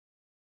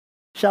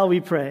Shall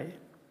we pray?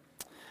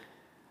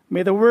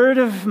 May the word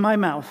of my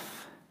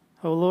mouth,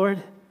 O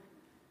Lord,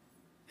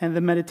 and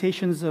the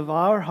meditations of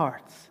our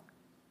hearts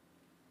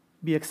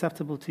be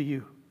acceptable to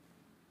you.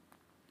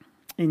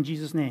 In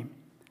Jesus' name,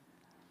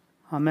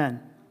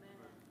 amen.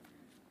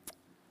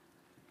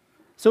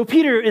 So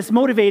Peter is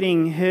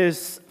motivating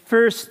his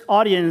first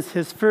audience,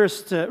 his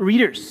first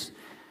readers.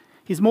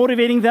 He's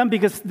motivating them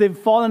because they've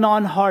fallen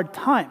on hard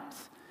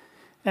times.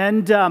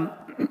 And,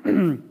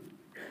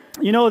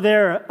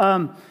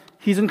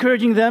 he's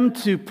encouraging them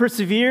to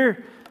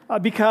persevere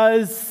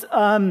because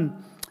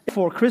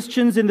for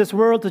Christians in this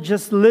world to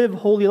just live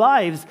holy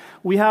lives,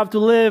 we have to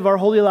live our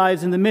holy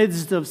lives in the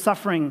midst of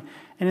suffering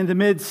and in the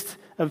midst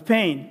of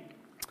pain.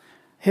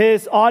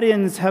 His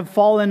audience have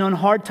fallen on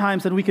hard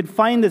times, and we can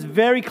find this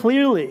very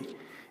clearly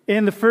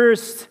in the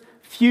first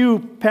few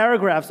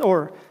paragraphs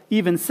or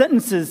even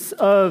sentences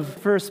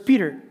of 1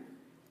 Peter.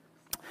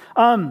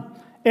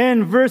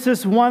 In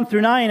verses 1 through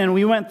 9, and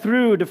we went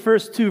through the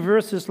first two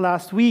verses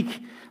last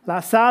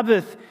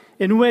Sabbath,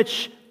 in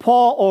which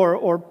Paul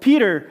or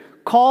Peter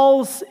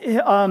calls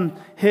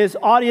his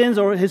audience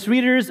or his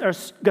readers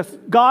as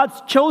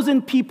God's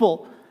chosen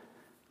people.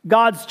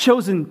 God's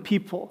chosen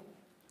people.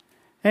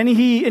 And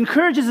he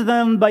encourages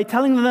them by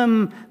telling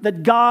them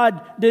that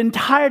God, the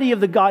entirety of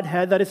the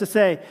Godhead, that is to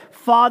say,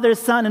 Father,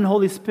 Son, and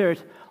Holy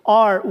Spirit,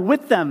 are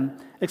with them,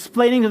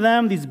 explaining to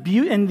them these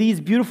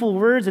beautiful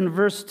words in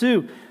verse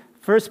 2,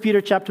 1 Peter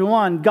chapter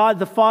 1, God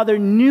the Father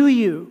knew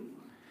you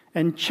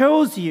and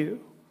chose you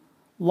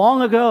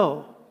long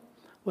ago.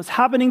 What's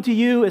happening to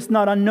you is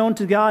not unknown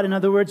to God. In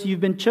other words,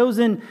 you've been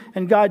chosen,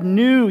 and God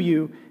knew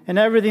you and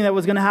everything that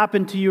was going to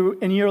happen to you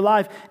in your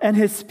life. And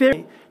His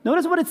Spirit.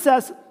 Notice what it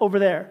says over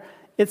there.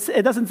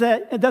 It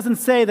doesn't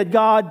say that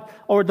God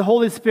or the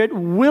Holy Spirit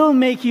will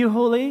make you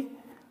holy.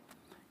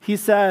 He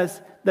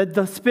says that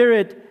the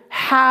Spirit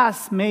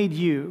has made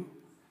you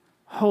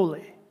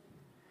holy.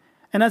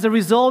 And as a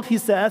result, he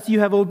says,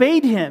 you have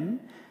obeyed Him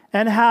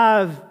and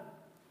have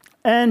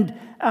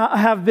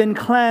been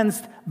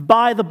cleansed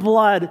by the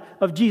blood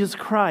of Jesus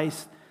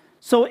Christ.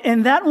 So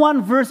in that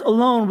one verse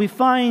alone, we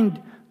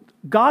find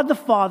God the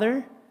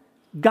Father,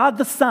 God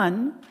the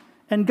Son,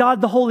 and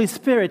God the Holy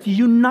Spirit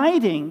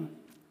uniting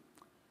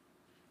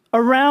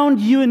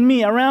around you and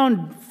me,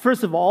 around,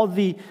 first of all,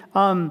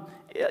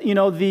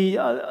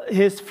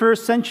 his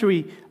first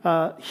century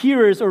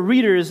hearers or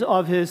readers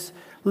of his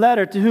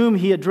letter, to whom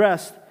he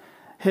addressed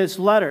his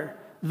letter.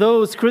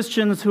 Those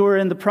Christians who are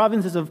in the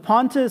provinces of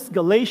Pontus,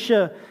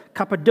 Galatia,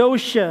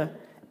 Cappadocia,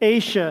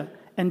 Asia,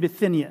 and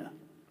Bithynia.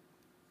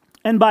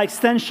 And by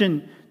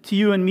extension, to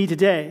you and me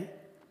today.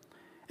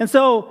 And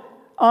so,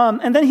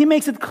 and then he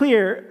makes it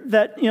clear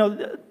that,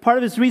 part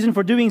of his reason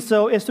for doing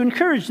so is to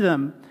encourage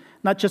them,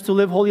 not just to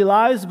live holy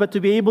lives, but to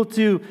be able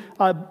to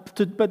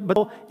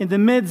in the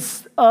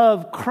midst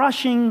of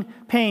crushing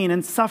pain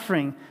and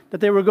suffering that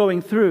they were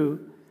going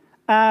through,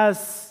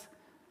 as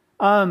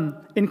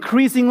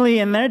increasingly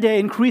in their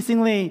day,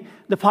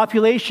 the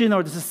population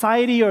or the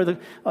society or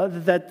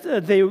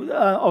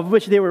of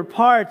which they were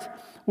part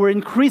were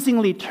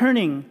increasingly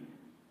turning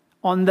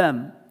on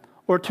them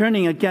or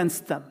turning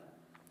against them.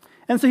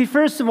 And so he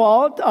first of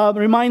all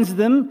reminds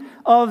them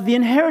of the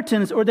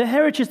inheritance or the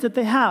heritage that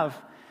they have,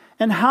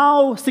 and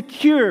how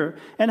secure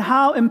and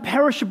how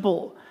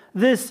imperishable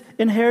this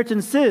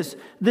inheritance is,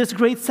 this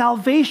great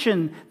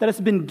salvation that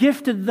has been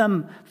gifted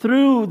them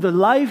through the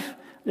life,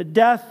 the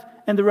death,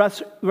 and the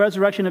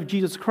resurrection of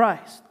Jesus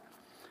Christ.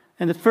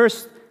 And the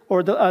first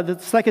or the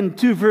second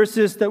two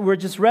verses that were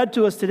just read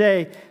to us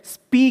today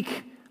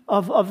speak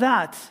of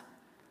that.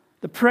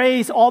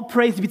 All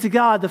praise be to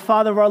God, the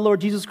Father of our Lord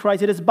Jesus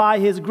Christ. It is by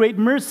His great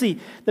mercy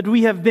that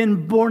we have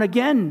been born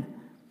again,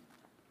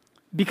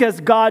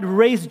 because God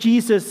raised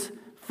Jesus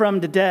from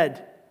the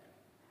dead.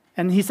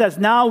 And He says,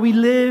 now we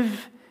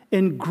live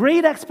in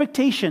great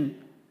expectation,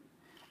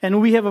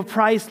 and we have a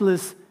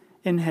priceless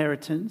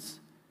inheritance.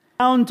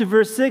 Down to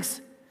verse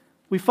 6,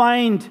 we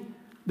find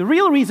the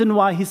real reason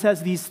why He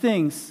says these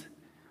things,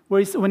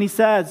 when He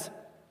says,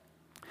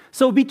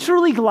 so be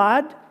truly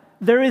glad,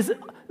 there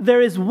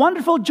is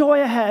wonderful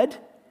joy ahead,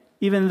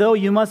 even though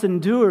you must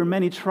endure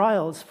many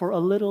trials for a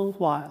little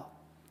while.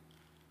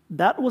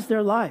 That was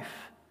their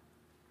life.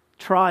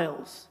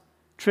 Trials,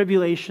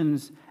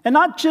 tribulations, and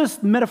not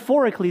just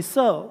metaphorically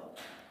so.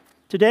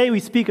 Today we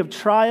speak of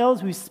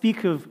trials, we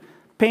speak of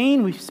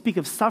pain, we speak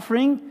of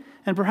suffering,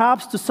 and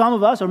perhaps to some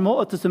of us,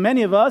 or to so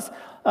many of us,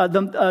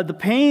 the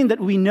pain that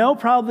we know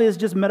probably is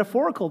just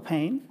metaphorical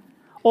pain,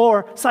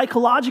 or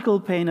psychological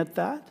pain at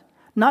that.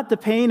 Not the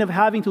pain of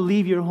having to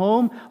leave your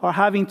home or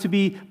having to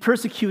be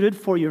persecuted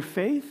for your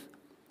faith.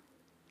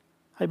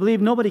 I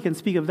believe nobody can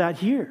speak of that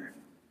here,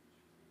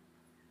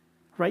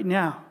 right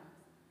now.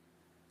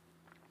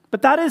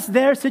 But that is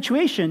their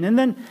situation.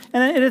 And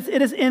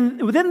it is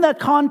within that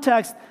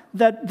context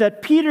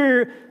that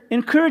Peter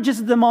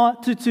encourages them all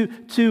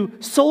to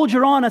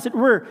soldier on, as it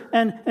were,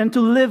 and to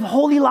live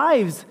holy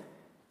lives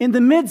in the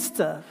midst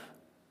of,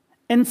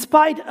 in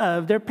spite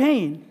of their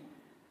pain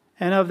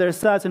and of their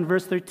success in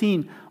verse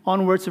 13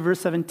 onwards to verse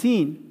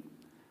 17.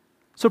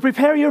 So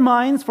prepare your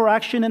minds for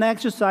action and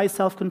exercise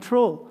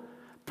self-control.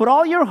 Put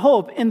all your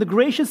hope in the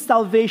gracious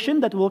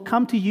salvation that will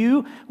come to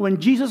you when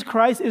Jesus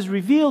Christ is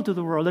revealed to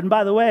the world. And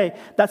by the way,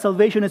 that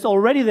salvation is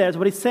already there. So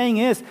what he's saying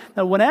is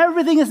that when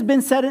everything has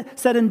been said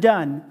and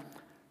done,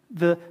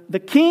 the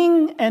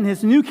king and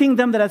his new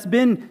kingdom that has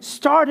been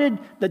started,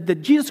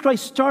 that Jesus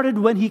Christ started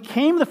when he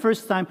came the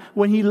first time,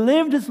 when he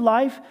lived his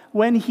life,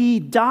 when he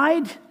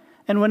died,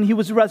 and when he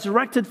was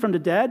resurrected from the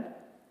dead,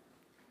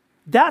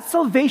 that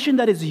salvation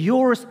that is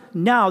yours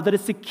now, that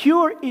is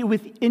secure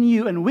within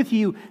you and with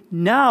you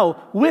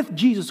now with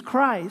Jesus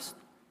Christ,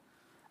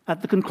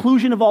 at the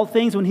conclusion of all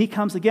things, when he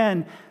comes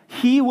again,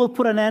 he will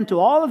put an end to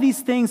all of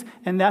these things,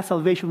 and that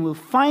salvation will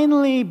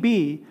finally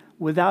be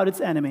without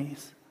its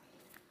enemies.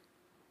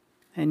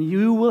 And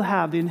you will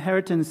have the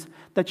inheritance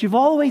that you've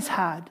always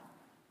had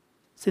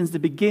since the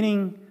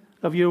beginning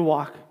of your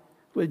walk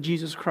with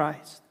Jesus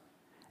Christ.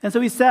 And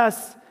so he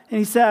says,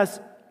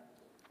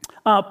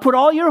 put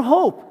all your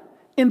hope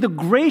in the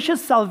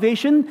gracious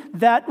salvation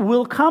that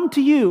will come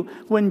to you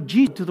when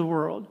Jesus to the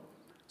world.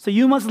 So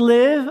you must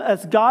live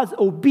as God's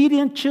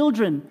obedient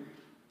children.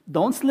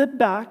 Don't slip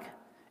back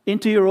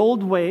into your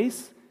old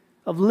ways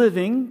of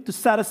living to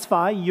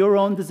satisfy your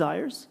own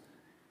desires.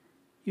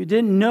 You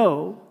didn't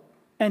know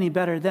any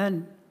better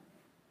then.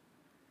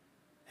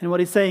 And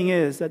what he's saying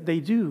is that they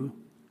do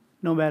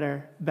know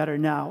better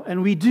now.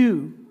 And we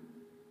do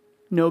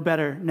know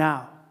better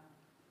now.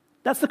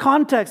 That's the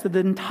context of the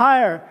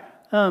entire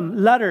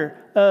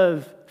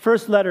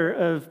first letter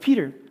of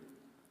Peter.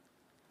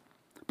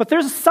 But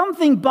there's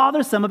something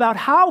bothersome about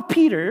how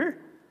Peter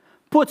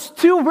puts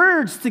two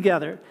words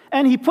together.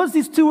 And he puts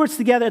these two words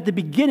together at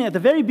the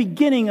very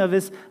beginning of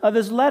his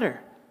letter.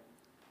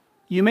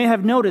 You may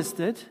have noticed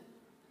it.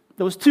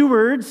 Those two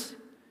words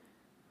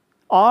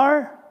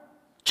are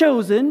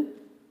chosen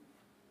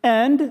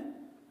and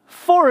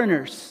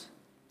foreigners.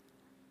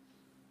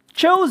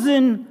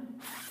 Chosen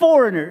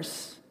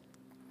foreigners.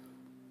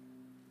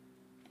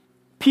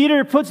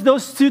 Peter puts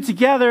those two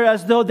together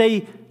as though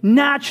they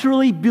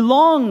naturally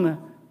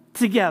belong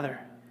together.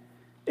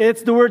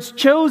 It's the words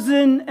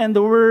chosen and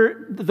the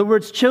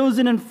words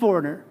chosen and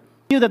foreigner.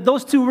 You know that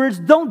those two words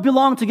don't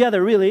belong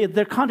together, really.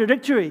 They're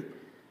contradictory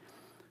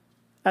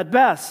at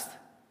best.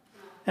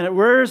 And at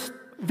worst,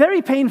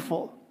 very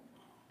painful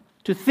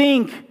to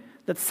think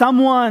that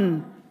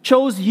someone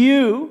chose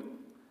you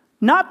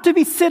not to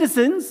be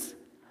citizens,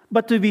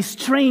 but to be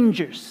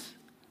strangers.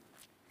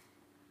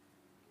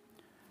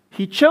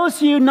 He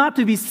chose you not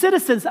to be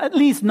citizens, at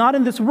least not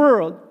in this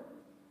world,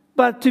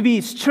 but to be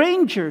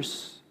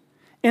strangers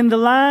in the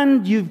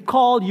land you've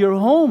called your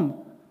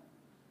home.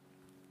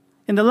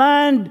 In the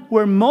land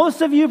where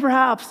most of you,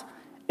 perhaps,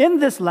 in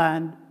this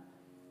land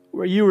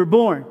where you were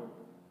born.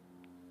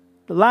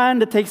 The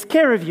land that takes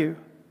care of you.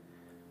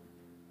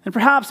 And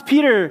perhaps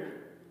Peter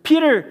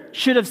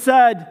should have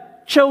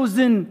said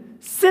chosen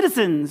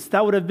citizens.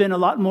 That would have been a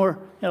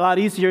lot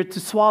easier to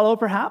swallow,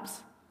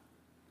 perhaps.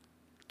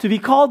 To be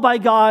called by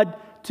God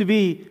to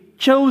be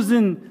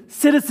chosen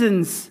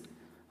citizens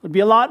would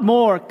be a lot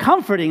more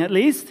comforting, at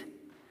least.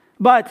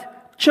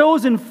 But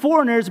chosen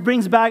foreigners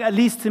brings back, at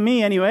least to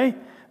me anyway,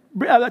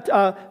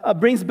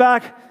 brings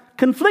back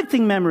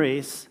conflicting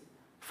memories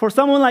for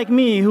someone like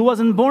me who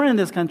wasn't born in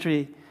this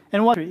country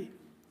and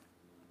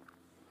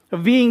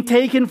of being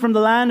taken from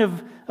the land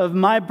of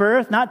my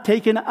birth, not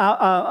taken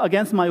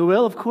against my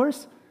will, of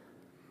course.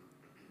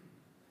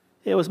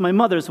 It was my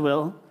mother's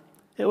will.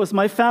 It was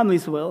my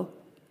family's will.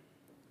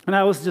 And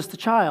I was just a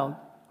child,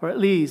 or at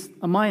least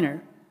a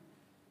minor.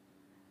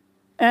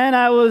 And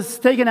I was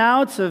taken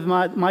out of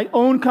my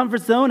own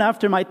comfort zone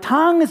after my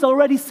tongue is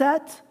already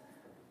set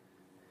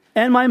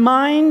and my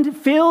mind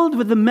filled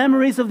with the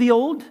memories of the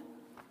old.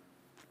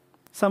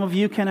 Some of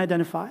you can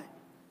identify.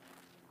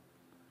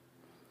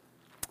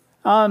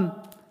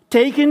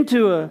 Taken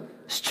to a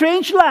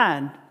strange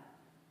land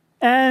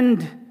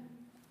and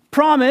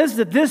promised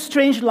that this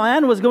strange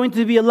land was going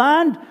to be a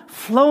land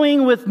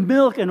flowing with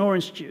milk and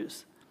orange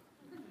juice.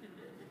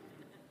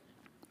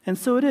 And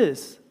so it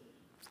is.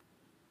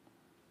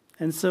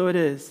 And so it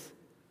is.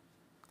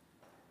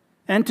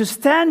 And to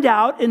stand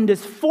out in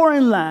this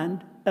foreign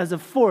land as a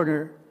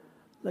foreigner,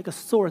 like a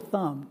sore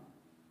thumb,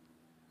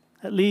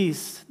 at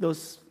least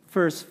those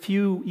first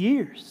few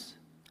years.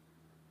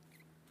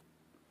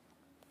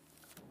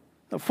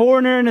 A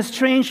foreigner in a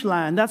strange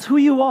land, that's who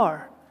you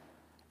are.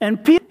 And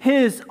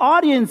his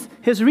audience,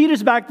 his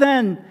readers back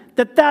then,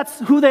 that's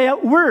who they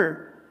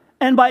were.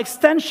 And by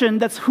extension,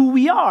 that's who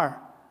we are.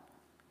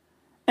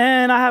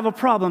 And I have a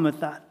problem with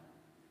that.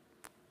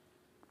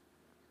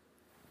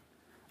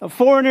 A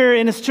foreigner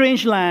in a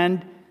strange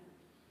land,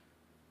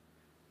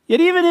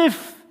 yet even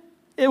if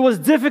it was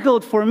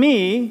difficult for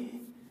me,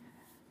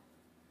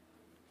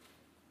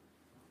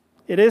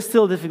 it is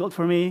still difficult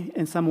for me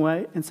in some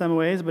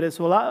ways, but it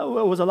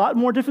was a lot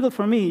more difficult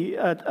for me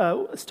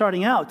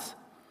starting out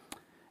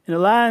in a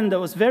land that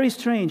was very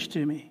strange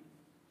to me,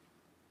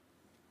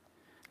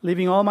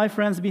 leaving all my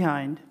friends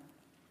behind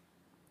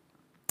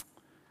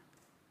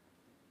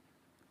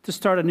to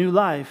start a new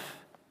life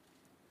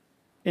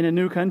in a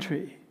new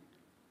country.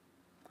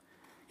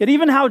 Yet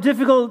even how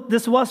difficult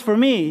this was for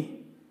me,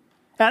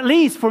 at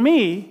least for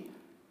me,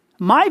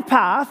 my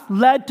path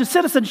led to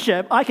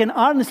citizenship. I can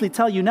honestly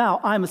tell you now,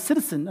 I'm a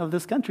citizen of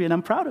this country and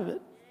I'm proud of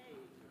it.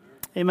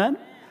 Amen?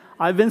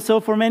 I've been so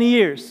for many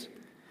years.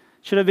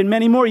 Should have been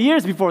many more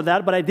years before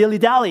that, but I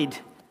dilly-dallied.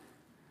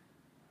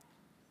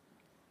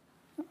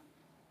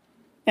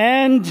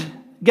 And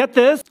get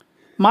this,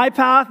 my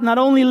path not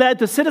only led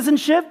to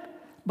citizenship,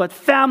 but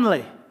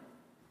family.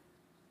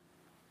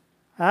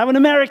 I have an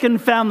American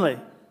family.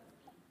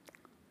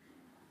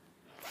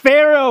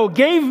 Pharaoh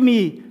gave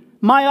me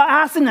my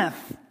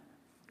Asenath.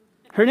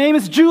 Her name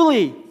is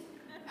Julie.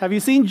 Have you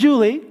seen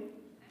Julie?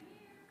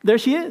 There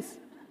she is.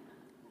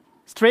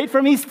 Straight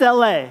from East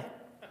LA.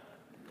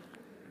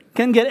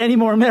 Can't get any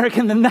more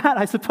American than that,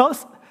 I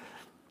suppose.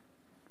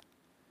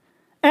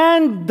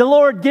 And the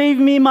Lord gave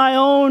me my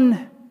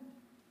own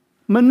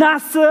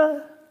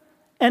Manasseh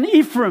and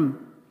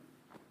Ephraim.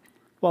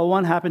 Well,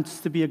 one happens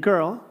to be a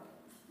girl.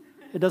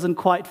 It doesn't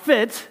quite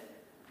fit.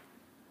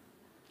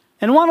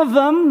 And one of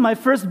them, my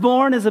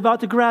firstborn, is about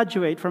to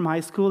graduate from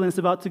high school and is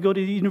about to go to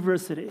the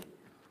university.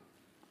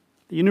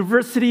 The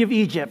University of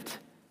Egypt.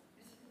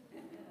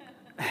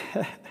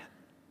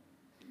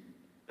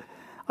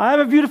 I have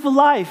a beautiful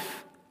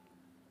life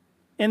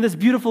in this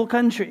beautiful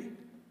country.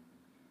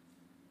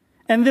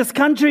 And this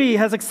country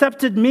has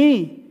accepted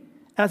me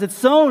as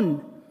its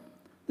own,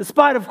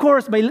 despite, of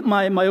course,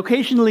 my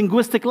occasional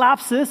linguistic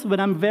lapses when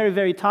I'm very,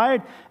 very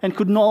tired and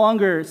could no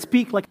longer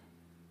speak like.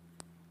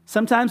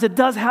 Sometimes it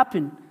does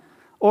happen.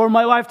 Or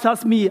my wife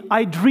tells me,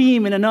 I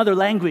dream in another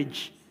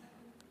language.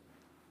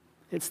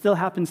 It still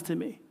happens to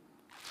me.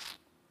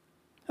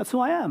 That's who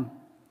I am.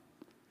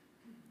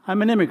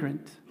 I'm an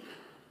immigrant.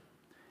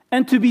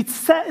 And to be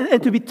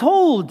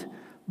told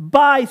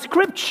by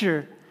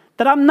Scripture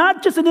that I'm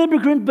not just an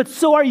immigrant, but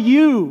so are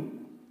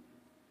you.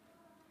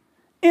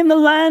 In the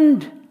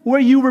land where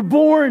you were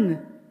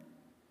born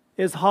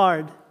is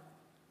hard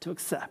to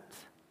accept.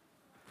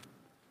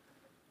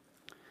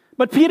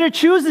 But Peter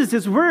chooses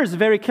his words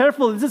very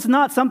carefully. This is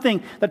not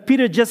something that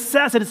Peter just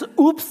says and it's,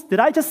 oops, did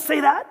I just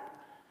say that?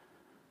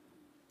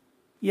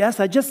 Yes,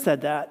 I just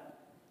said that.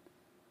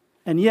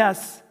 And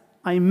yes,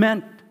 I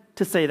meant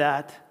to say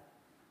that.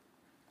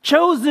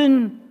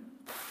 Chosen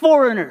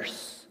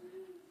foreigners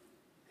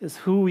is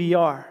who we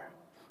are.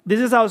 This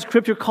is how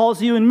Scripture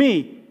calls you and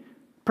me.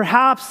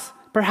 Perhaps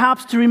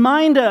to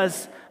remind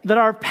us that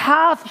our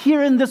path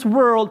here in this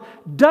world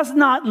does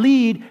not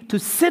lead to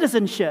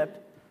citizenship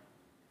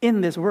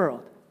in this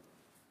world.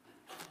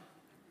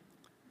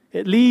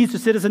 It leads to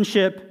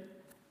citizenship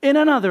in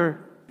another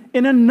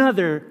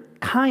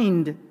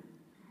kind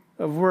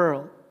of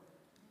world.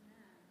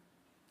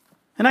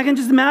 And I can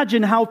just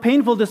imagine how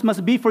painful this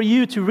must be for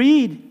you to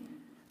read.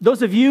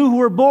 Those of you who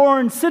were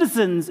born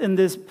citizens in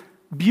this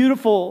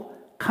beautiful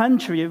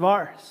country of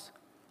ours.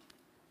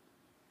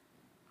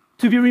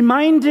 To be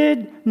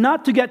reminded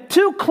not to get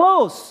too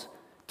close,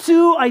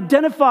 too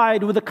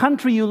identified with the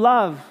country you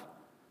love,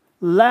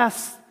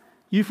 lest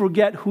you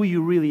forget who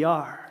you really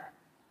are.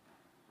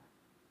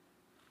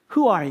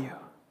 Who are you?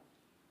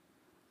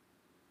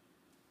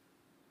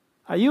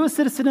 Are you a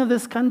citizen of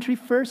this country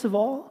first of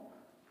all?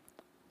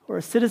 Or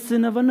a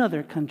citizen of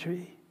another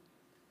country?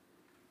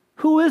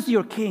 Who is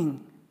your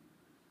king?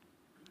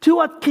 To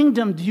what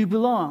kingdom do you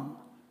belong?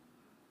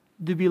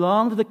 Do you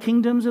belong to the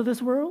kingdoms of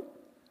this world?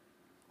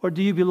 Or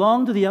do you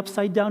belong to the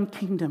upside-down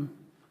kingdom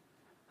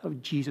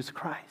of Jesus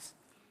Christ?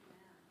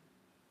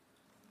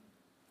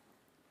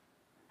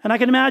 And I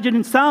can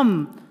imagine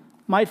some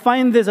might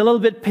find this a little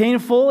bit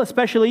painful,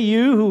 especially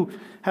you who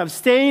have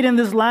stayed in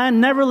this land,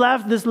 never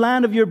left this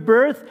land of your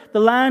birth, the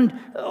land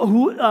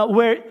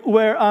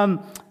where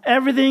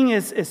everything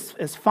is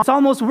fine. It's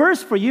almost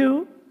worse for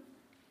you,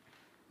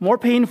 more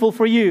painful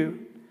for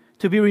you,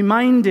 to be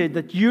reminded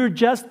that you're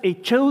just a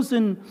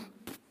chosen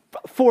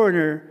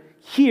foreigner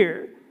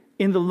here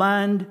in the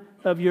land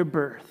of your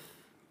birth.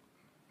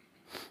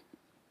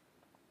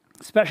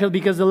 Especially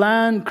because the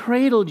land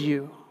cradled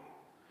you.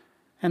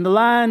 And the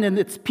land and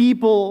its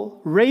people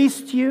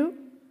raised you,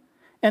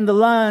 and the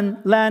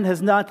land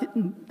has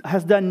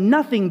done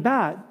nothing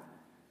bad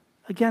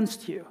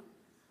against you,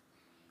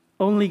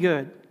 only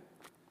good.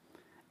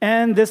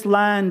 And this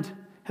land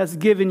has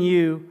given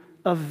you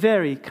a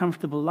very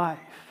comfortable life,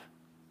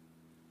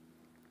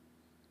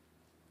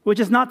 which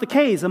is not the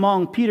case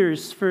among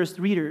Peter's first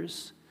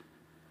readers.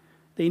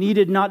 They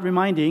needed no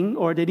reminding,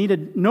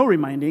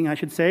 I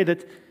should say,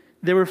 that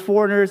they were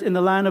foreigners in the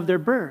land of their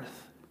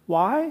birth.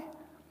 Why?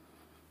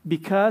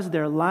 Because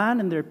their land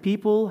and their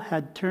people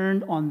had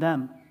turned on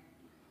them.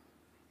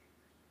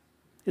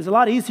 It's a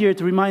lot easier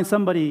to remind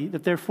somebody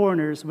that they're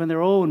foreigners when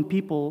their own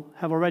people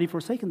have already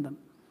forsaken them.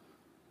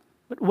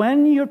 But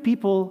when your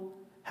people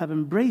have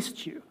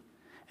embraced you,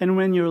 and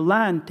when your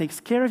land takes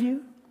care of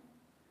you,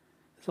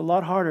 it's a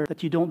lot harder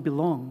that you don't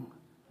belong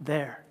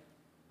there.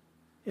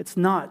 It's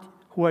not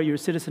where your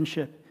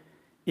citizenship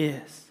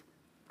is.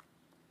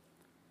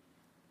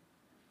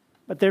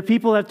 But their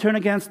people have turned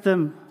against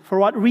them. For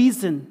what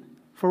reason?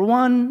 for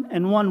one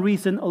and one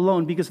reason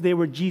alone, because they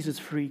were Jesus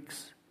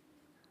freaks.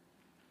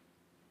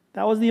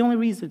 That was the only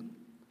reason.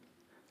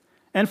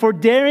 And for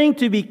daring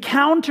to be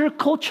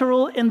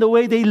countercultural in the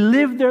way they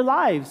lived their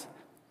lives,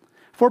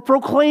 for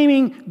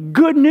proclaiming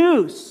good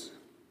news,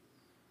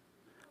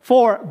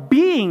 for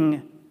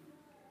being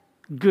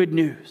good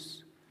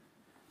news,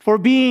 for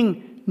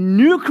being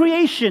new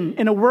creation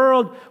in a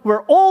world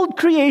where old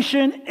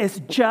creation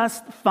is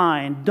just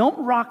fine.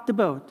 Don't rock the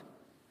boat.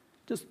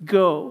 Just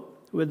go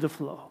with the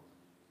flow.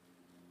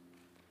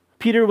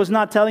 Peter was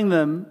not telling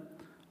them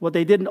what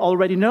they didn't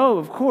already know,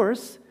 of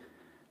course,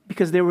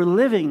 because they were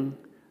living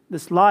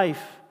this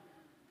life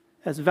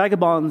as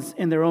vagabonds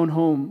in their own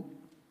home.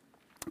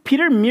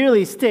 Peter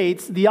merely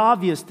states the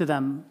obvious to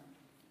them,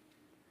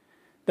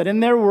 that in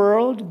their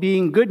world,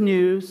 being good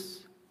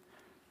news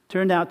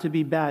turned out to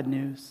be bad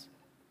news.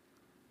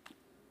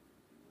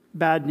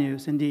 Bad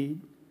news,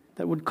 indeed,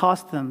 that would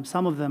cost them,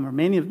 some of them, or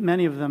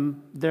many of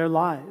them, their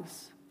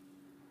lives.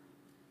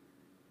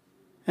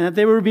 And that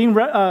they were being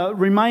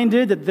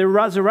reminded that their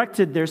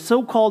resurrected, their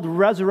so-called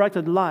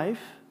resurrected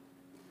life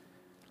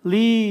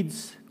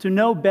leads to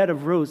no bed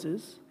of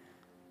roses,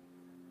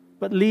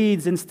 but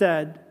leads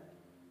instead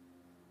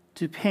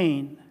to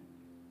pain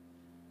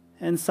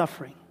and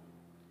suffering.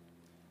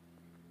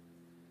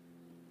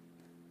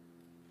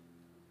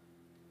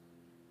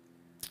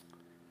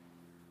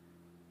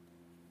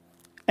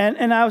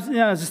 And I was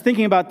just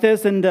thinking about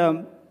this, and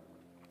I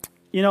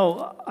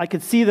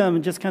could see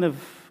them just kind of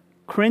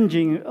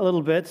cringing a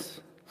little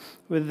bit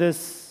with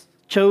this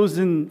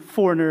chosen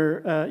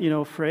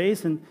foreigner,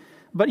 phrase.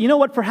 But you know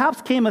what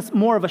perhaps came as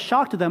more of a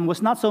shock to them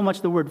was not so much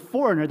the word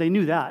foreigner, they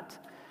knew that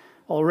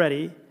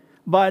already,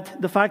 but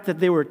the fact that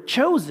they were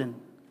chosen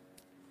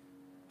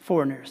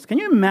foreigners. Can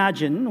you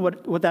imagine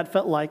what that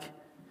felt like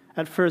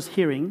at first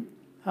hearing?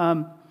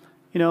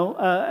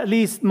 At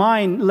least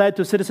mine led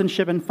to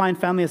citizenship and fine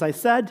family, as I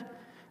said.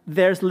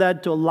 Theirs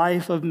led to a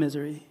life of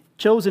misery.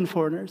 Chosen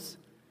foreigners.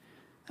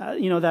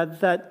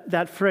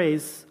 That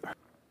phrase.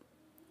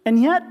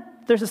 And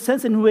yet, there's a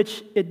sense in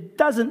which it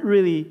doesn't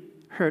really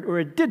hurt, or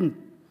it didn't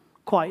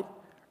quite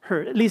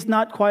hurt, at least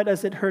not quite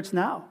as it hurts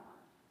now.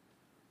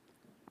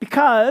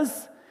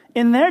 Because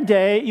in their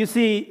day, you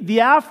see, the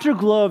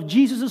afterglow of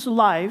Jesus'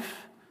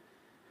 life,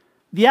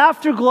 the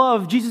afterglow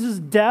of Jesus'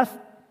 death,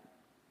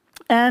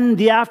 and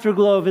the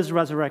afterglow of his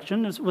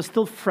resurrection was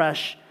still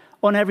fresh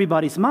on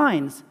everybody's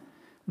minds.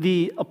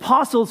 The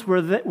apostles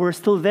were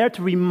still there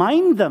to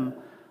remind them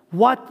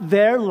what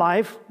their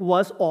life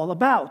was all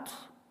about.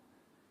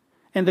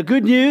 And the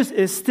good news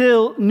is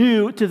still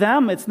new to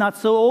them. It's not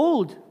so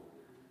old.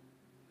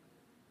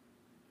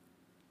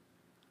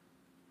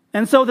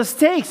 And so the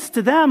stakes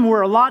to them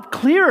were a lot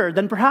clearer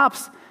than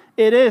perhaps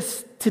it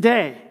is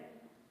today.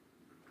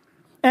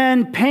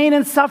 And pain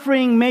and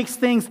suffering makes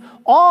things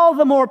all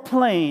the more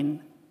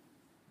plain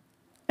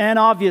and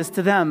obvious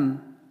to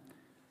them.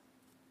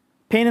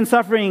 Pain and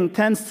suffering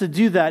tends to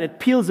do that. It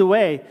peels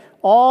away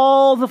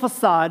all the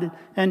facade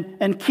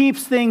and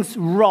keeps things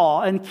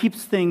raw and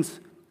keeps things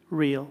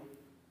real.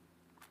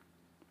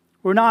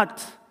 We're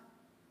not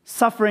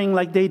suffering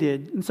like they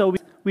did, and so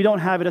we don't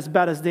have it as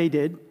bad as they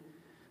did.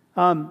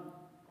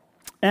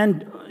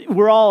 And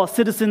we're all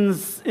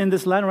citizens in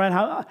this land,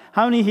 right?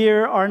 How many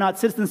here are not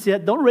citizens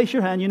yet? Don't raise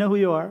your hand. You know who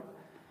you are.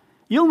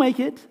 You'll make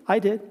it. I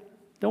did.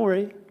 Don't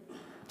worry.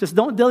 Just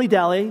don't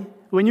dilly-dally.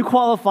 When you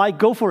qualify,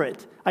 go for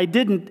it. I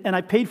didn't, and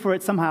I paid for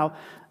it somehow.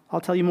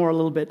 I'll tell you more a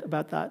little bit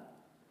about that.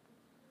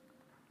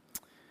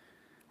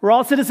 We're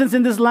all citizens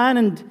in this land,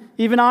 and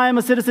even I am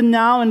a citizen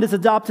now in this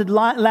adopted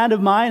land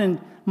of mine,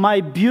 and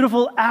my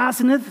beautiful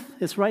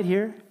Asenath is right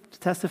here to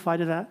testify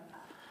to that.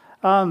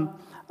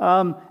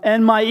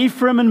 And my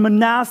Ephraim and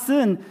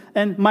Manasseh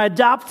and my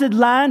adopted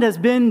land has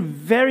been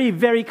very,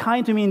 very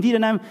kind to me indeed,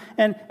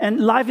 and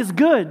life is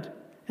good,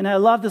 and I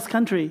love this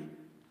country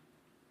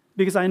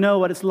because I know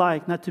what it's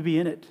like not to be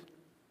in it,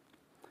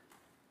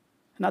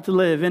 not to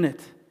live in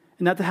it,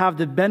 and not to have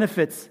the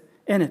benefits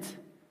in it.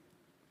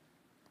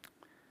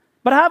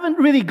 But I haven't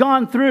really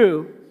gone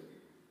through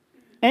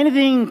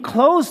anything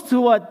close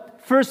to what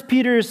 1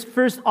 Peter's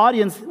first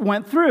audience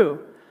went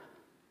through.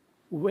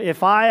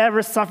 If I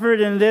ever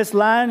suffered in this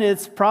land,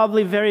 it's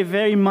probably very,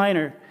 very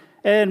minor,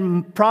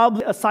 and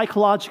probably a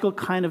psychological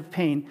kind of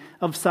pain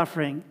of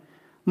suffering.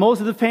 Most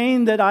of the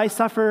pain that I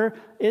suffer,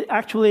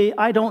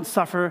 I don't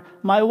suffer.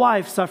 My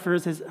wife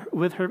suffers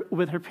with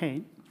her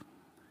pain.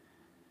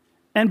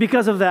 And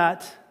because of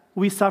that,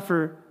 we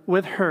suffer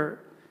with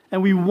her,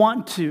 and we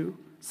want to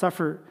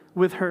suffer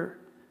with her.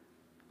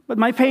 But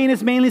my pain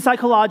is mainly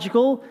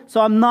psychological,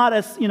 so I'm not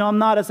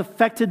as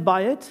affected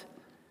by it.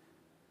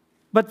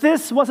 But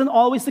this wasn't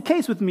always the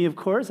case with me, of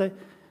course.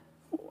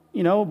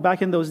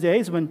 Back in those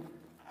days when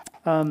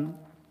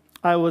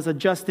I was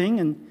adjusting,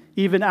 and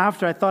even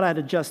after I thought I had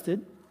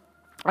adjusted,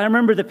 I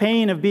remember the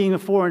pain of being a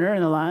foreigner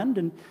in the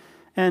land.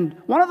 And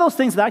one of those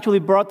things that actually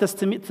brought this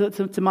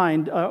to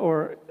mind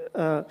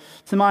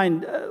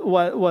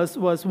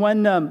was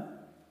when the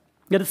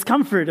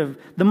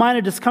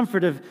minor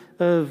discomfort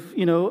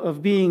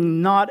of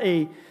being not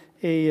a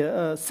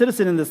a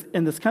citizen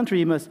in this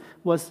country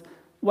was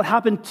what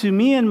happened to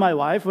me and my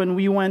wife when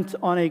we went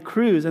on a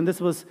cruise, and this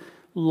was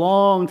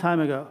long time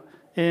ago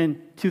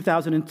in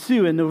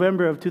 2002, in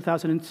November of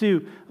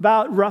 2002,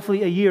 about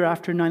roughly a year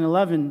after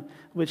 9/11,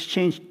 which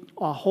changed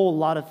a whole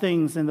lot of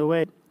things in the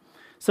way.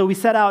 So we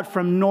set out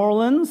from New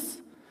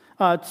Orleans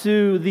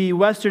to the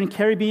Western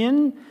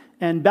Caribbean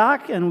and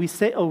back, and we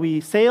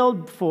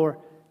sailed for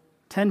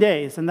 10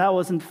 days, and that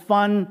wasn't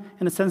fun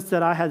in the sense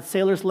that I had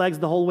sailor's legs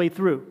the whole way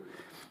through,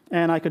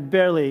 and I could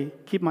barely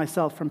keep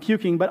myself from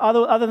puking. But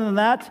other than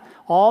that,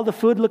 all the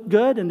food looked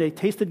good, and they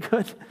tasted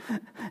good,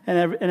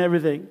 and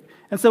everything.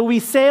 And so we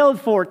sailed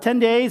for 10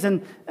 days,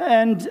 and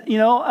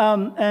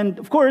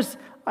of course,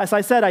 as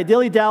I said, I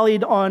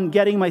dilly-dallied on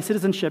getting my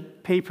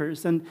citizenship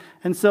papers, and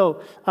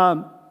so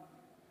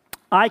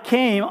I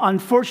came,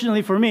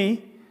 unfortunately for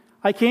me,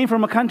 I came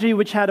from a country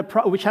which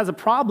has a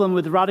problem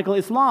with radical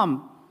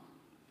Islam,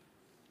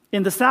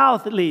 in the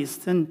South at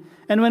least. And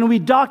when we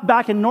docked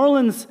back in New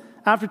Orleans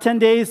after 10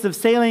 days of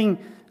sailing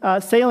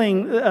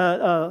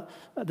the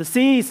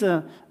seas,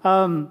 I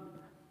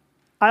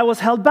was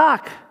held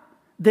back.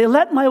 They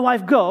let my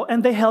wife go,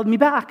 and they held me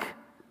back.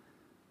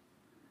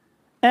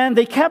 And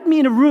they kept me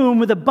in a room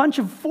with a bunch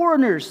of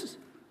foreigners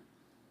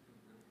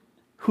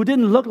who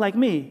didn't look like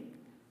me,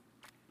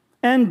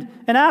 and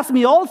asked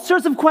me all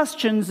sorts of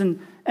questions and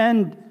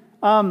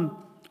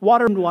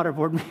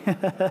waterboard me.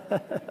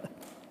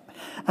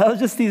 I was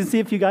just teasing to see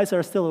if you guys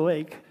are still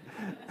awake.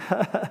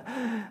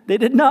 They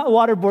did not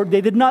waterboard.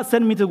 They did not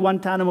send me to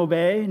Guantanamo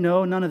Bay.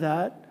 No, none of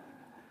that.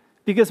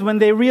 Because when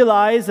they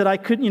realized that I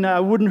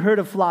wouldn't hurt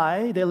a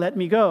fly, they let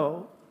me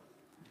go.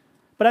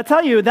 But I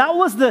tell you, that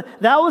was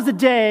the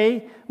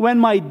day when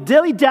my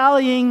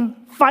dilly-dallying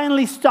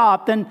finally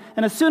stopped. And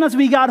as soon as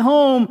we got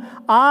home,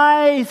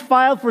 I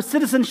filed for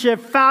citizenship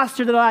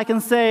faster than I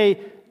can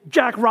say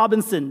Jack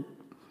Robinson,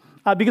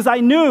 because I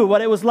knew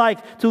what it was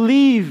like to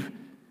leave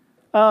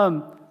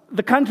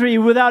the country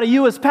without a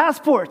U.S.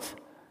 passport,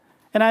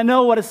 and I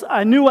knew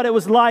what it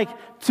was like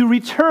to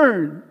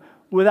return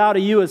without a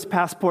U.S.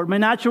 passport. My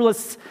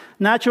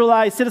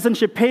naturalized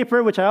citizenship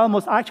paper, which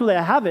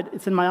I have it.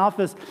 It's in my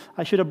office.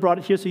 I should have brought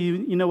it here so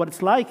you know what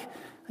it's like,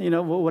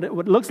 what it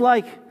looks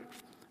like.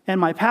 And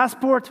my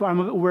passport.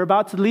 We're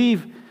about to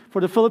leave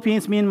for the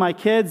Philippines, me and my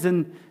kids,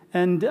 and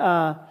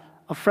a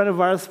friend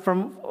of ours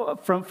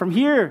from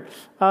here.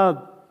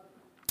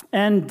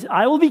 And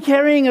I will be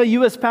carrying a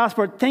U.S.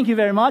 passport, thank you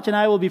very much, and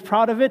I will be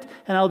proud of it,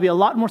 and I'll be a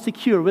lot more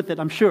secure with it,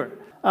 I'm sure.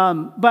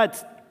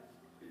 But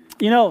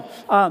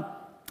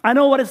I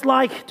know what it's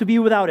like to be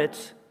without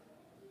it.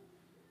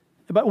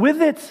 But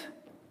with it,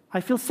 I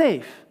feel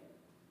safe.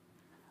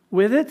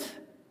 With it,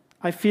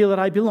 I feel that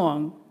I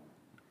belong.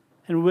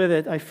 And with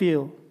it, I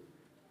feel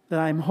that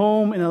I'm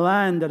home in a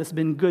land that has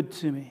been good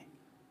to me.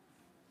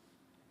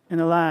 In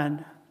a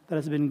land that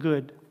has been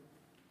good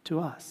to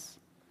us.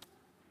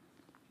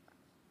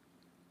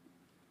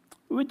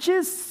 Which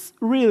is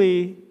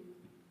really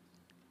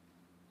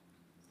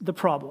the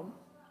problem.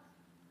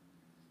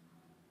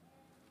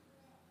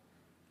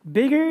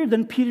 Bigger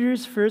than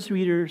Peter's first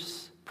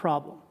reader's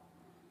problem.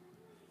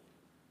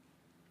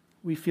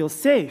 We feel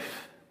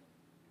safe.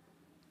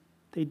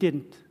 They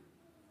didn't.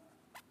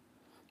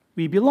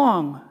 We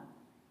belong.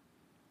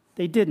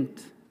 They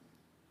didn't.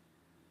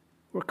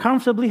 We're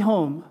comfortably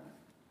home.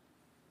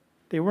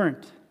 They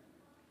weren't.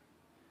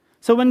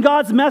 So when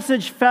God's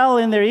message fell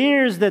in their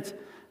ears that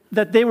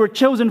they were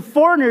chosen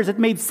foreigners, it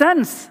made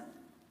sense.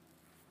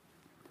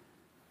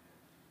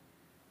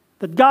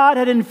 That God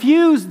had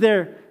infused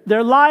their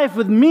life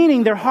with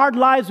meaning, their hard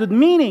lives with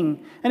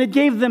meaning, and it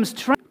gave them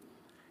strength.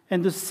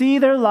 And to see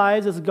their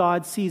lives as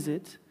God sees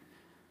it,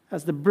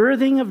 as the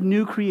birthing of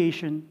new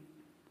creation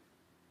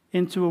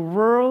into a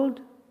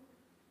world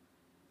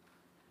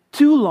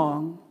too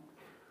long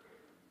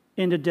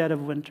in the dead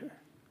of winter.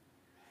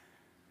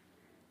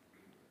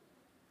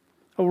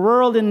 A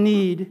world in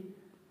need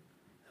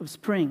of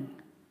spring,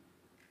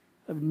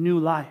 of new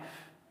life.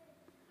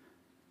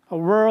 A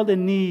world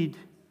in need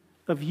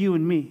of you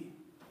and me,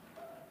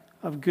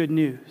 of good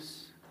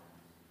news.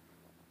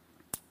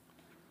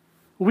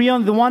 We,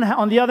 on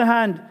the other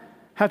hand,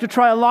 have to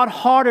try a lot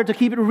harder to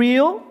keep it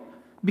real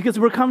because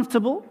we're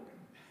comfortable.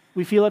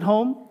 We feel at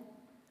home.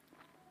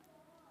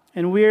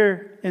 And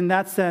we're, in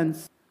that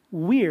sense,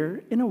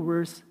 we're in a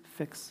worse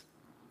fix.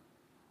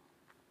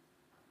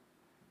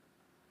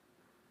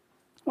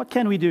 What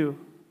can we do?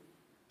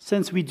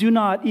 Since we do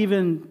not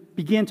even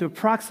begin to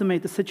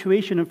approximate the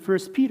situation of 1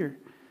 Peter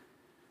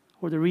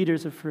or the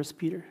readers of 1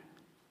 Peter.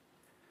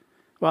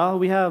 Well,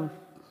 we have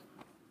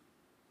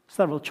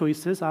several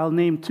choices. I'll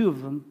name two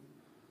of them.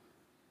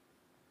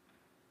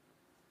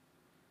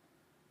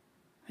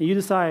 And you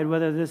decide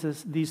whether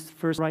these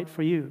first right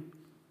for you.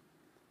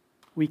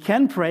 We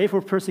can pray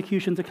for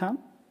persecution to come.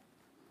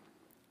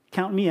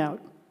 Count me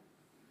out.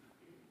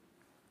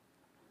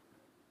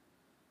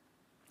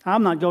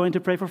 I'm not going to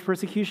pray for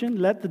persecution.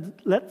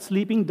 Let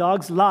sleeping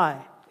dogs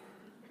lie.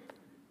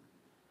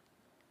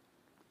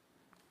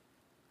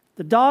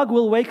 The dog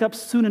will wake up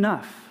soon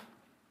enough.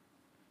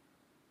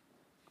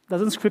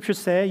 Doesn't Scripture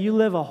say you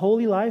live a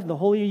holy life, the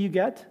holier you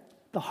get,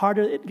 the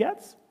harder it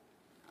gets?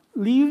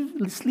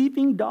 Leave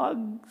sleeping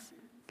dogs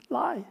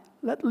lie.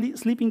 Let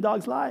sleeping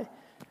dogs lie.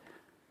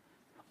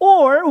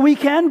 Or we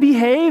can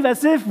behave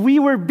as if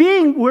we're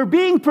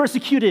being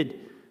persecuted.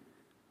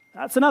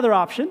 That's another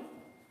option.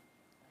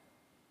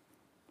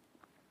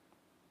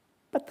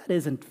 But that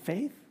isn't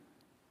faith.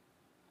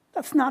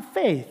 That's not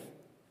faith.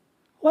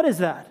 What is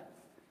that?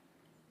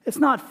 It's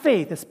not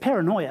faith, it's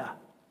paranoia.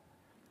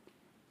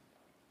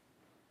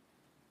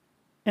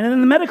 And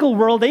in the medical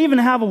world, they even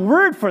have a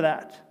word for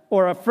that,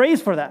 or a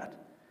phrase for that.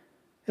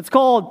 It's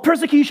called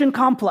persecution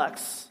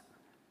complex.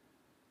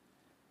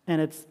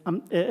 And it's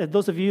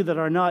those of you that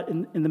are not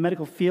in the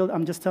medical field,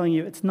 I'm just telling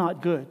you, it's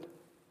not good.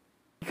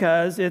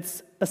 Because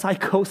it's a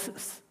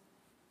psychosis.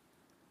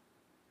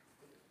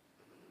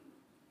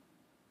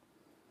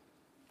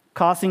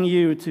 Causing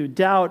you to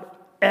doubt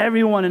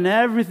everyone and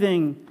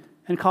everything,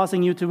 and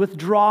causing you to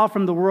withdraw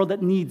from the world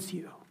that needs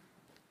you.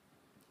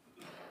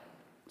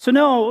 So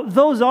no,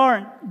 those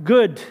aren't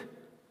good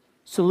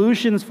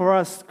solutions for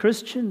us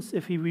Christians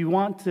if we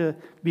want to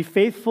be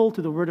faithful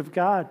to the Word of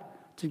God,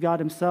 to God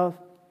Himself.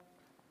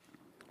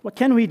 What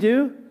can we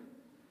do?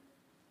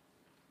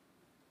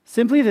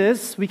 Simply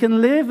this: we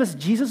can live as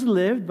Jesus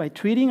lived by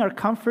treating our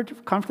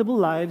comfortable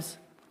lives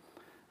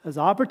as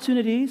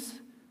opportunities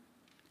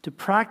to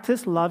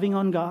practice loving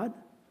on God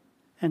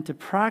and to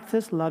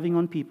practice loving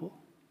on people.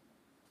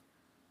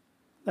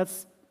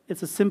 It's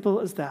as simple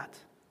as that.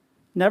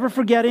 Never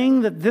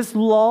forgetting that this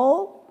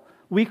lull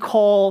we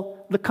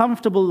call the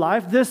comfortable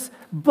life, this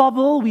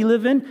bubble we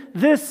live in,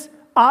 this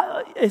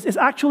is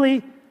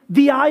actually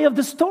the eye of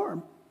the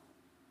storm.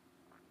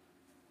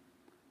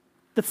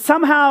 That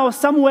somehow,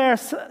 somewhere,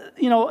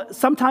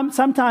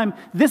 sometime,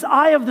 this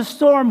eye of the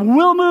storm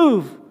will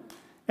move,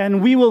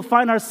 and we will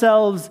find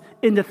ourselves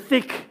in the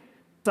thick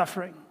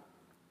suffering.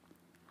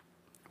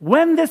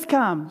 When this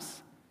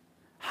comes,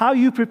 how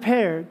you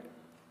prepared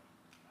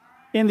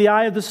in the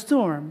eye of the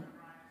storm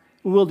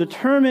will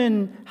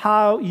determine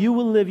how you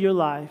will live your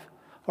life,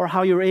 or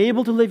how you're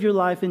able to live your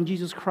life in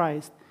Jesus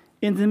Christ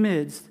in the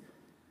midst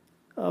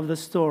of the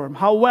storm.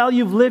 How well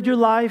you've lived your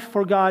life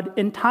for God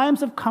in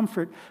times of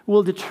comfort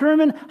will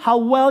determine how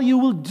well you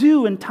will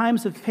do in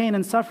times of pain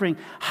and suffering.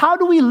 How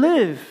do we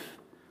live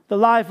the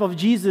life of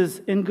Jesus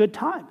in good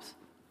times?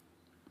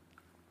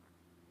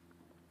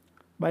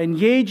 By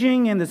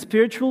engaging in the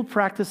spiritual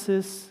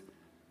practices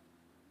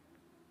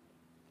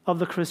of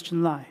the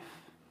Christian life,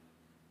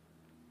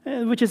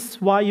 which is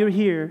why you're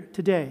here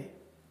today.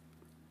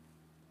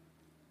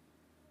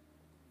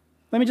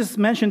 Let me just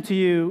mention to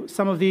you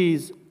some of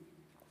these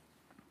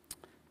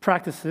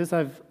practices.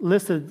 I've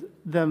listed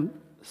them,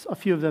 a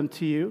few of them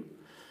to you.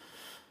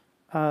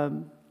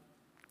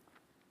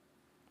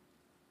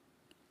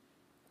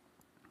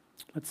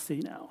 Let's see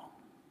now.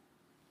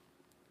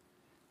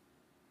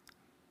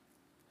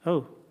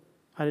 Oh,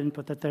 I didn't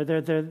put that there.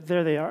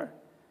 There they are.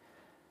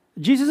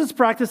 Jesus'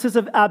 practices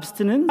of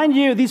abstinence. Mind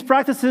you, these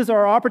practices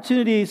are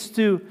opportunities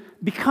to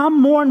become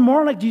more and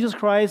more like Jesus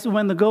Christ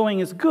when the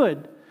going is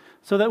good,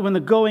 so that when the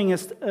going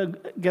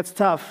gets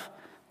tough,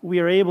 we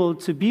are able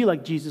to be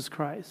like Jesus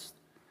Christ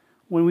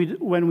when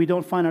we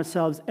don't find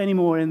ourselves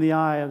anymore in the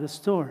eye of the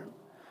storm,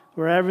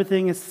 where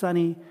everything is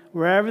sunny,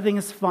 where everything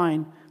is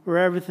fine, where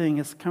everything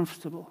is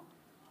comfortable.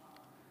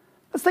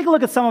 Let's take a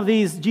look at some of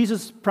these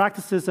Jesus'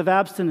 practices of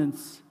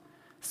abstinence.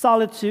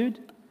 Solitude,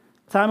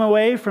 time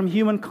away from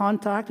human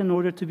contact in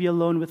order to be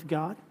alone with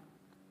God.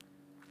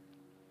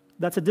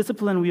 That's a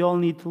discipline we all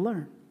need to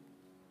learn.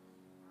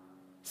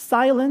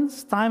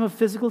 Silence, time of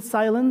physical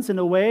silence and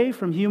away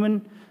from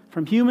human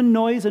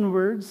noise and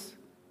words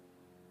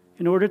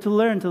in order to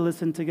learn to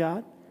listen to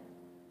God.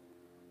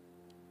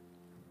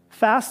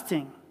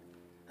 Fasting,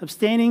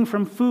 abstaining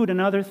from food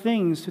and other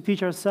things to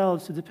teach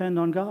ourselves to depend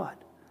on God.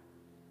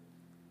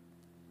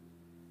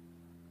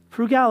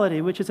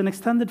 Frugality, which is an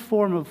extended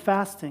form of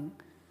fasting,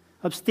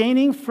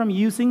 abstaining from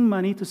using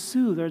money to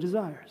soothe our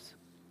desires.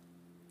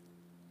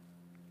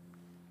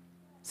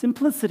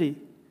 Simplicity,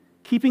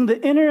 keeping the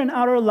inner and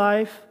outer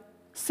life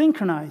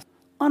synchronized,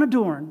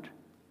 unadorned,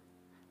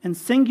 and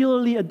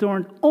singularly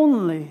adorned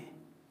only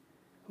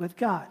with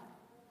God.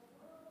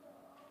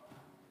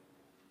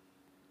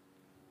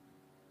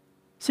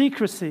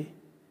 Secrecy,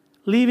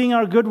 leaving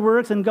our good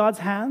works in God's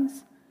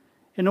hands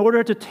in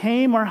order to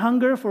tame our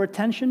hunger for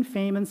attention,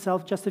 fame, and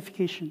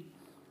self-justification.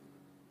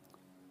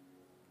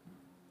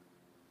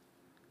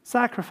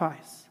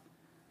 Sacrifice,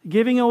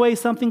 giving away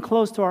something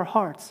close to our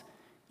hearts,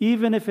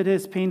 even if it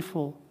is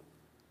painful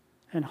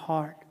and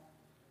hard.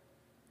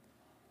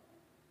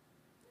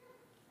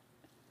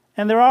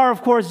 And there are,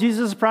 of course,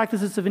 Jesus'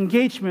 practices of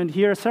engagement.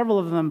 Here are several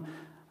of them.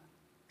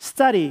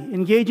 Study,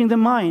 engaging the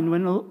mind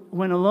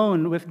when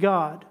alone with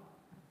God.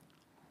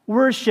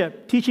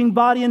 Worship, teaching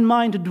body and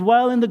mind to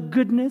dwell in the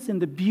goodness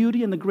and the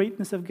beauty and the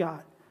greatness of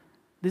God.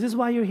 This is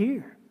why you're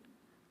here.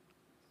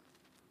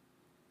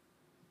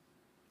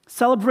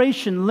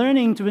 Celebration,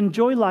 learning to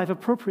enjoy life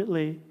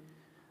appropriately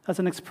as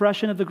an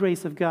expression of the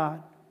grace of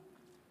God.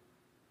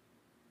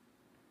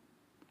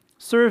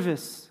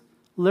 Service,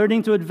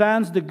 learning to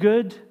advance the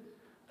good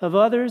of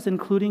others,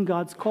 including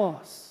God's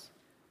cause.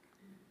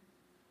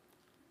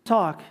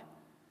 Talk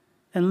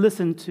and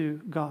listen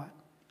to God.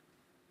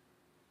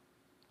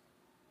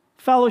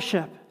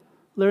 Fellowship,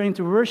 learning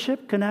to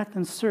worship, connect,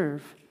 and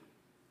serve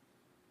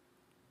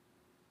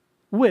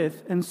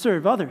with and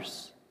serve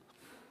others.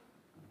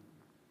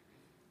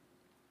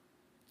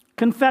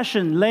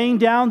 Confession, laying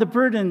down the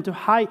burden to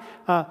hide,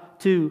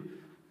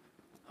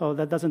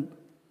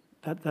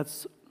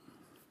 that's,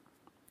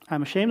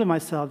 I'm ashamed of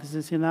myself. This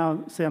is,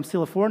 say I'm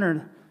still a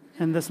foreigner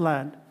in this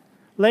land.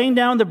 Laying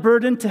down the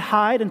burden to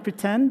hide and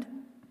pretend.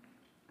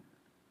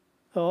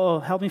 Oh,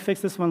 help me fix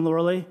this one,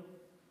 Lorelei.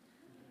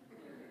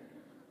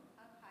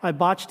 I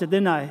botched it,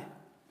 didn't I? Just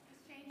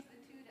change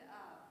the two to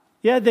up.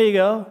 Yeah, there you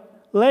go.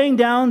 Laying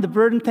down the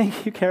burden,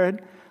 thank you,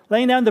 Karen.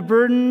 Laying down the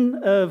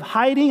burden of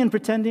hiding and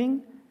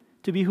pretending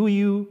to be who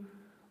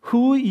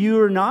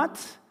you're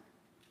not.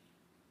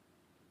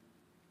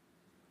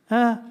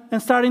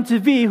 And starting to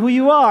be who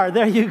you are.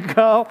 There you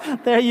go.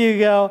 There you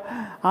go.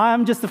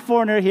 I'm just a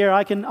foreigner here.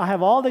 I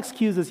have all the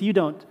excuses. You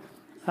don't.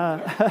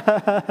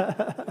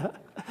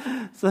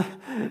 So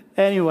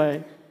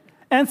anyway.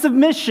 And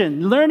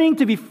submission, learning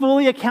to be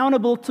fully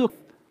accountable to.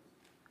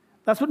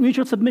 That's what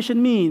mutual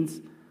submission means.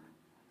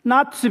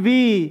 Not to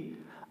be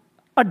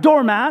a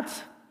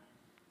doormat,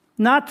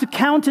 not to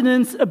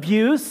countenance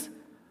abuse,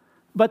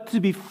 but to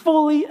be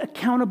fully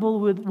accountable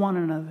with one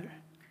another.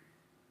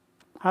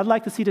 I'd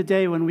like to see the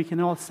day when we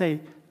can all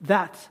say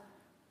that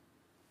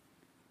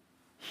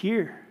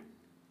here.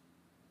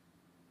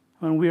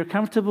 When we are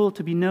comfortable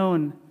to be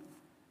known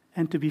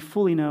and to be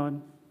fully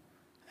known,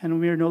 and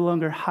we are no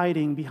longer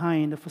hiding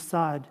behind a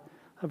facade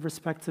of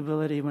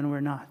respectability when we're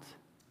not.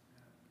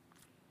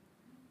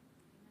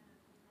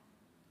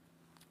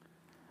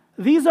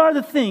 These are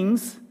the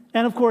things,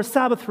 and of course,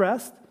 Sabbath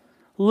rest,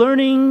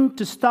 learning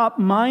to stop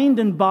mind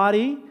and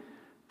body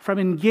from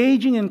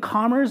engaging in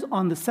commerce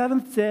on the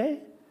seventh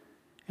day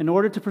in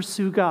order to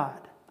pursue God,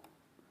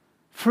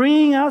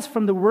 freeing us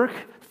from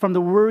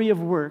the worry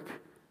of work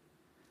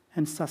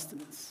and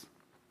sustenance.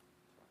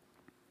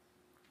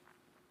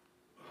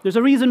 There's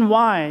a reason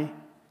why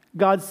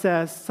God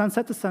says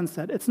sunset to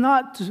sunset. It's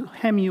not to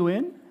hem you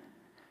in,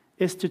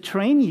 it's to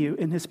train you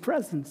in His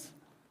presence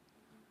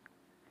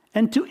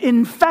and to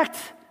infect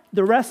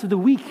the rest of the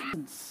week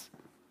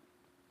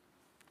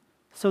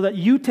so that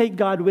you take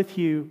God with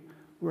you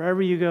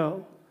wherever you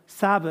go.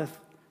 Sabbath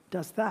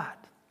does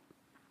that.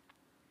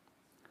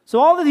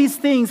 So all of these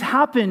things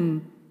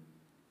happen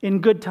in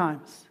good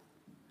times.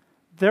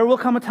 There will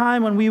come a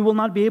time when we will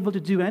not be able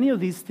to do any of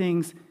these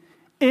things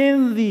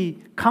in the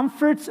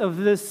comforts of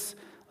this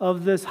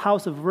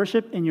house of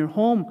worship, in your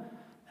home,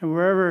 and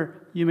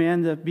wherever you may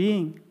end up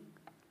being.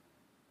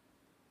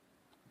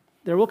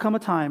 There will come a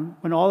time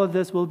when all of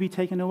this will be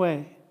taken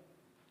away.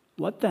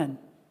 What then?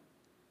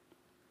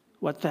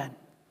 What then?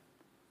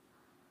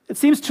 It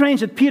seems strange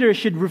that Peter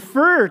should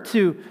refer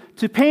to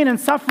pain and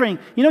suffering.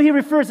 He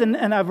refers,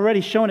 and I've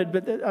already shown it,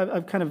 but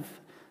I've kind of...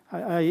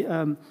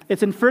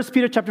 it's in 1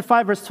 Peter chapter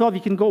 5, verse 12.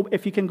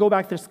 If you can go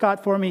back there,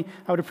 Scott, for me,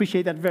 I would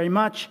appreciate that very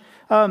much.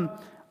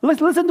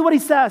 Listen to what he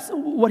says,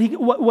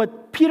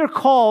 what Peter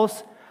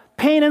calls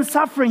pain and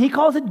suffering. He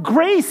calls it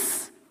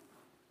grace.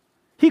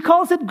 He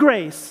calls it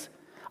grace.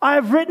 I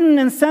have written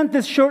and sent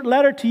this short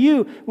letter to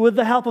you with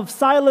the help of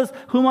Silas,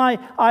 whom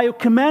I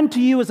commend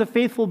to you as a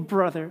faithful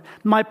brother.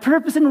 My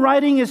purpose in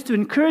writing is to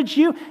encourage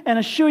you and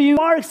assure you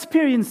are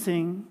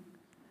experiencing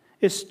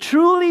is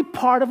truly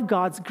part of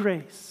God's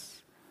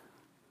grace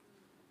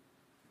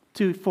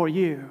for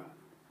you.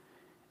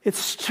 It's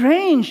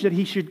strange that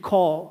he should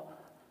call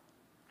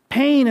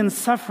pain and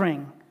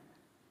suffering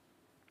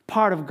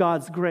part of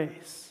God's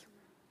grace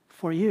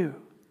for you.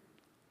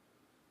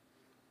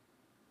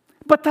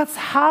 But that's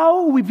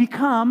how we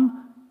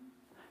become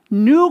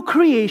new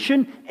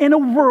creation in a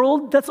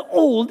world that's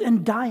old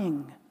and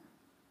dying.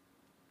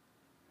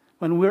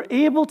 When we're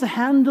able to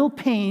handle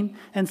pain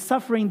and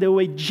suffering the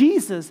way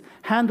Jesus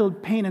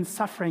handled pain and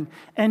suffering,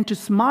 and to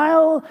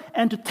smile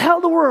and to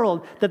tell the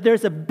world that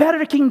there's a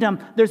better kingdom,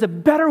 there's a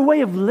better way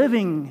of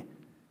living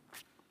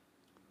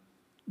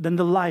than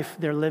the life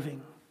they're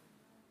living.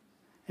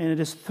 And it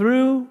is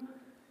through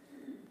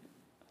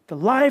the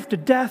life, the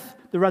death,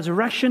 the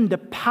resurrection, the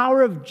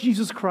power of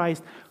Jesus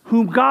Christ,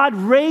 whom God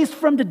raised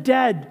from the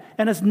dead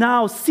and is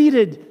now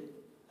seated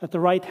at the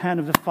right hand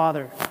of the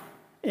Father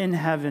in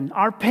heaven.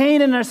 Our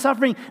pain and our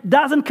suffering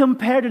doesn't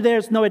compare to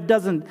theirs. No, it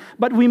doesn't.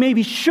 But we may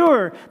be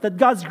sure that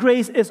God's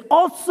grace is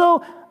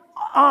also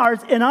ours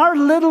in our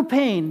little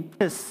pain.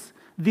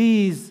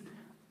 These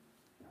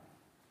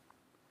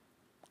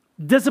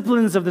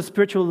disciplines of the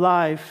spiritual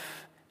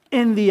life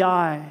in the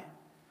eye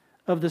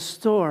of the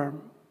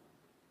storm.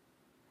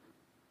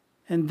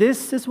 And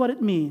this is what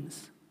it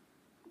means,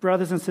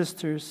 brothers and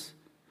sisters,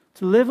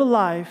 to live a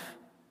life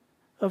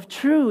of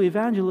true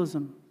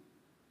evangelism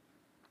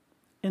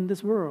in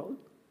this world.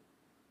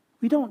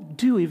 We don't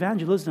do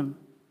evangelism.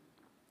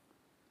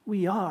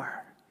 We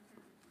are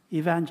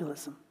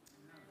evangelism.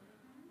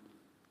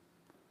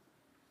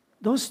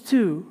 Those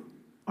two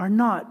are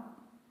not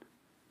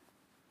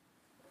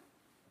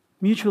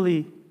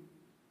mutually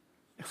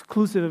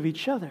exclusive of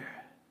each other.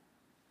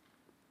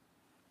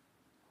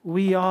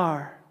 We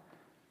are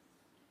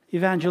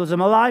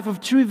evangelism. A life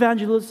of true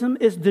evangelism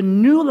is the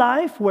new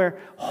life where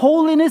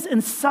holiness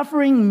and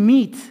suffering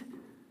meet.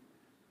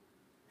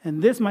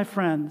 And this, my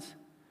friends,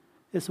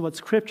 is what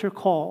Scripture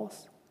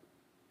calls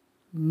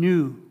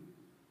new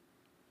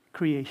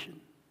creation.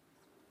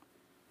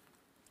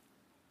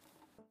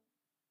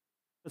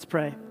 Let's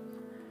pray.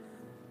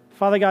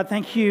 Father God,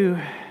 thank you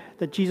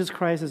that Jesus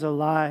Christ is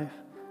alive,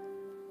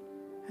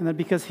 and that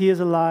because he is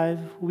alive,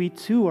 we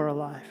too are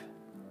alive.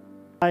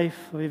 Life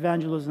of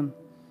evangelism,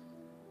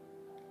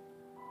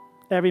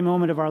 every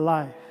moment of our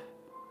life.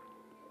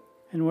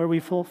 And where we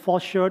fall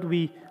short,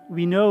 we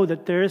know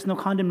that there is no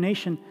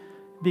condemnation,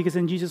 because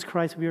in Jesus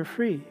Christ we are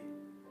free.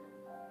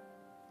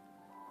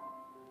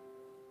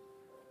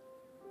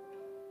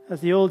 As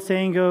the old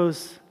saying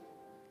goes,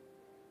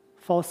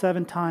 fall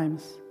 7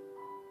 times,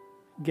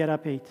 get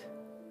up 8.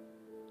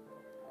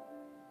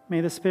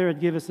 May the Spirit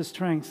give us the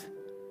strength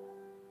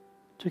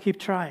to keep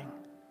trying,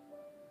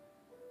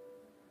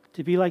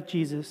 to be like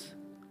Jesus,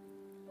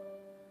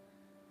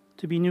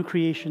 to be new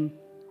creation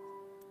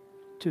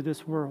to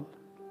this world.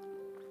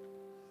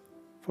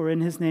 For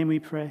in his name we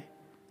pray.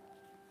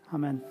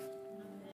 Amen.